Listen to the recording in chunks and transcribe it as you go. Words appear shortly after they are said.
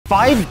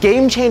5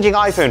 game-changing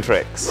iPhone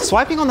tricks.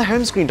 Swiping on the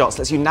home screen dots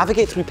lets you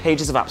navigate through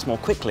pages of apps more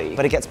quickly,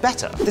 but it gets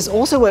better. This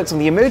also works on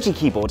the emoji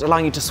keyboard,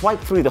 allowing you to swipe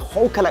through the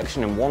whole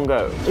collection in one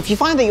go. If you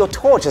find that your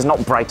torch is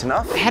not bright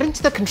enough, head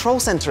into the control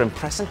center and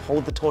press and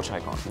hold the torch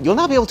icon. You'll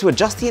now be able to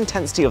adjust the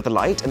intensity of the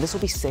light, and this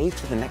will be saved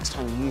for the next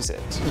time you use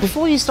it.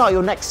 Before you start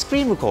your next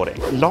screen recording,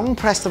 long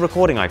press the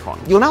recording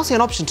icon. You'll now see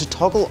an option to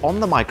toggle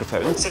on the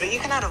microphone so that you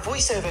can add a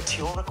voiceover to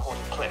your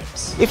recorded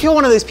clips. If you're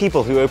one of those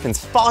people who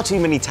opens far too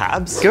many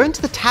tabs, go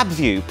into the tab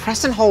view,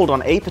 press and hold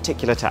on a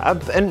particular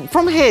tab, and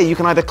from here you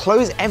can either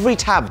close every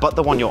tab but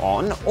the one you're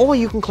on, or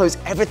you can close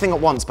everything at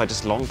once by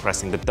just long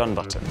pressing the done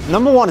button.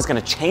 Number 1 is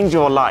going to change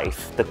your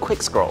life, the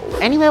quick scroll.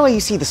 Anywhere where you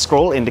see the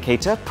scroll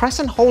indicator, press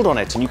and hold on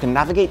it and you can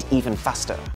navigate even faster.